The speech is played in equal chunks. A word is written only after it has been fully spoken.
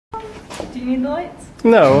Do you need the lights?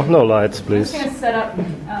 No, no lights, please. I'm just going to set up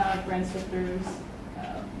Brandstifter's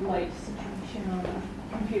light situation on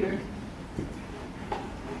the computer.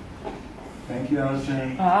 Thank you,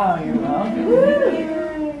 Allison. Oh, you're welcome.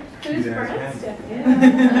 Who's Brandstifter?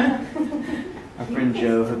 Our friend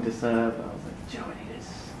Joe hooked us up. I was like, Joe, I need this.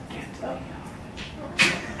 Can't tell you.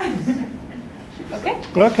 Okay.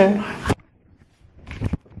 Okay.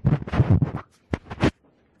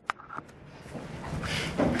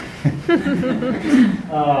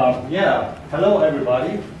 Yeah, hello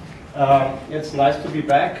everybody. It's nice to be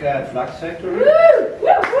back at Flux Factory.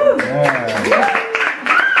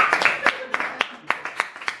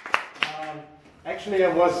 Actually, I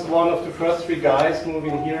was one of the first 3 guys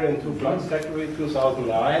moving here into Flux Factory in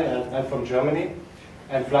 2009, and I'm from Germany.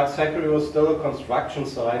 And Flux Factory was still a construction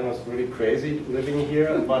site. It was really crazy living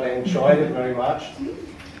here, but I enjoyed it very much.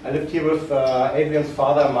 I lived here with Adrian's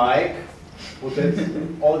father, Mike, who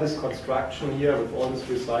did all this construction here with all these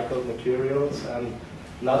recycled materials, and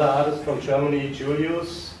another artist from Germany,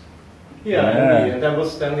 Julius. And I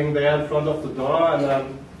was standing there in front of the door, and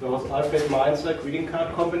there was Alfred Mainzer, greeting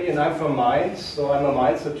card company, and I'm from Mainz, so I'm a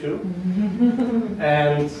Mainzer too.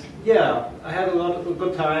 And yeah, I had a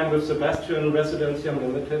good time with Sebastien, Residency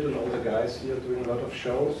Unlimited, and all the guys here doing a lot of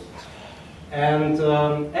shows. And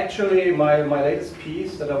actually, my latest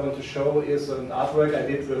piece that I want to show is an artwork I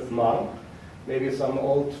did with Monk. Maybe some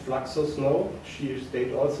old Fluxers know. She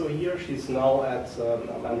stayed also here. She's now at,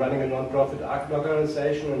 I'm running a non-profit art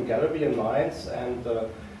organization and gallery in Mainz, and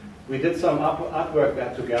we did some artwork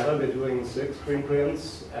there together. We're doing silkscreen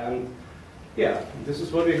prints, and yeah, this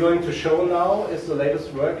is what we're going to show now. It's the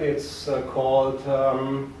latest work. It's called,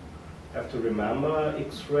 I have to remember,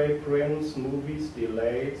 X-ray prints, movies,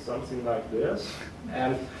 delayed, something like this.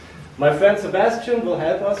 And my friend Sebastien will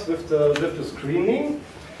help us with the screening.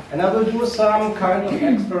 And I will do some kind of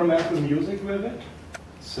experimental music with it.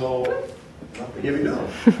 So, here we go.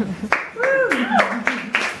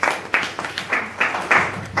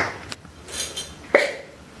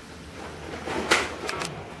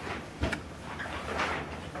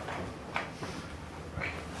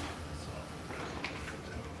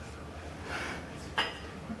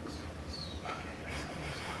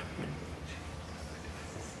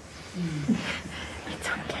 It's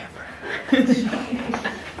on camera.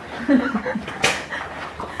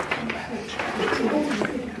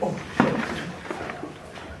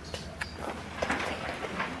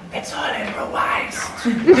 It's all improvised.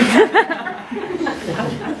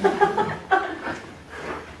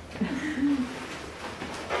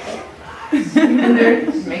 And they're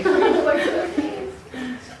making me like this.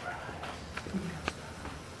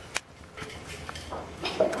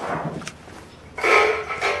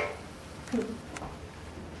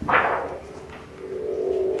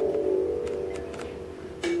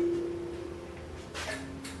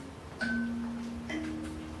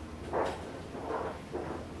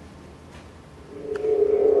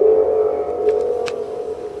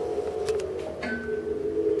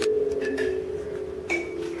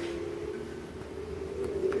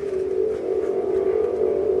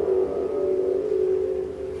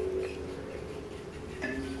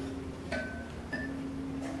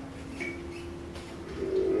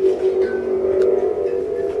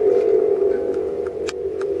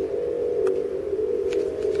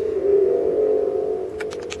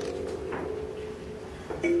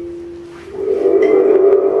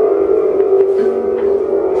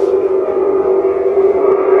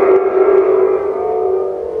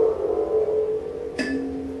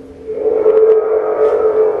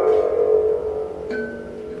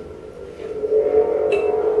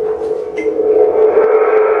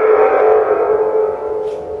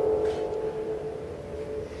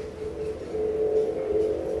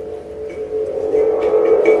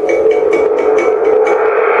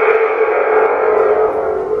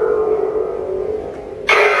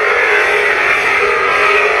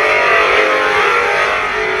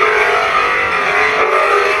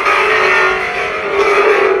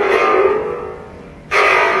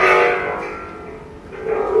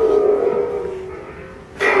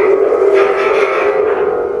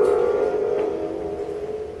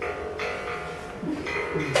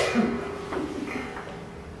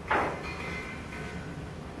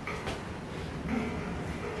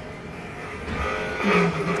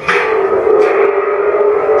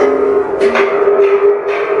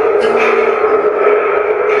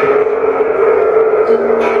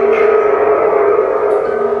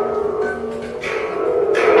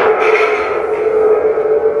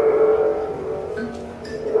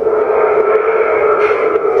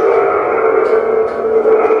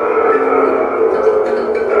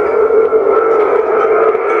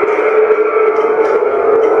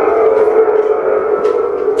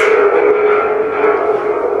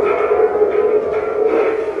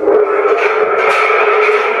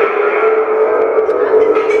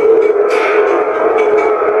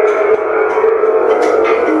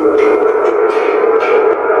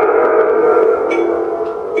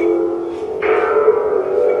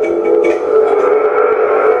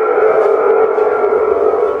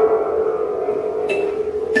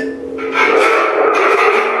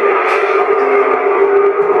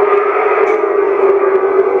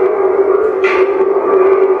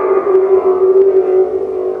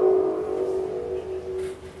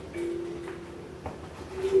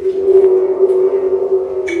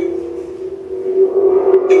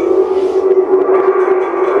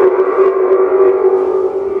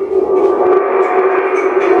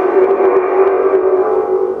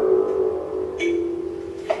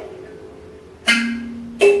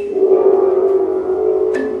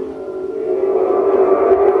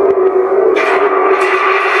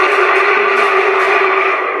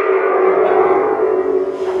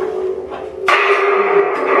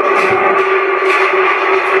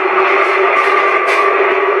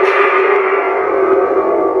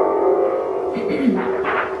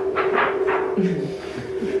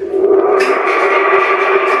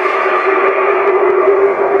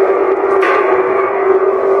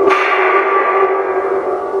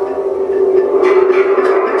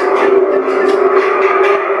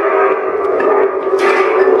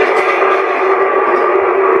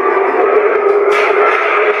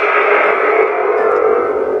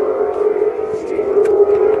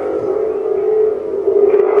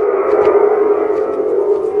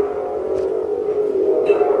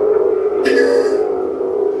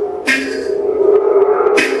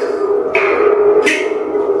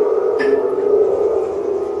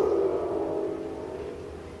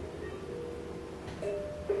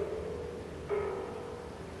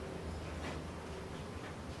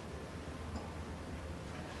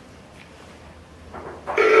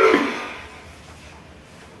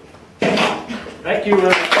 Thank you very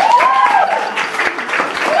much.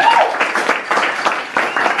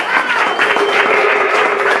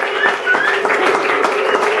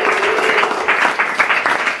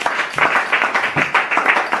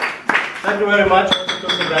 Thank you very much to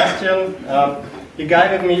Sebastien. He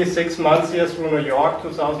guided me 6 months here through New York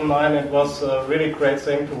 2009. It was a really great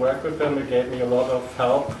thing to work with him. He gave me a lot of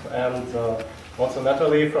help, and also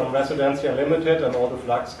Natalie from Residency Unlimited and all the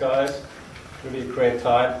Flux guys. Really great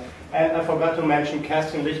time. And I forgot to mention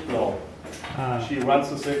Kerstin Lichtblau. She runs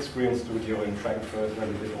the silkscreen studio in Frankfurt where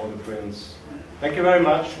we did all the prints. Thank you very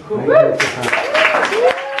much.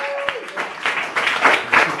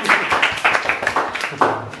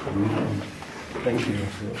 Thank you.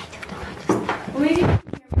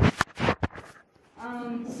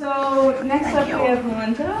 So next up we have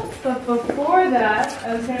Melinda, but before that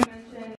I was going to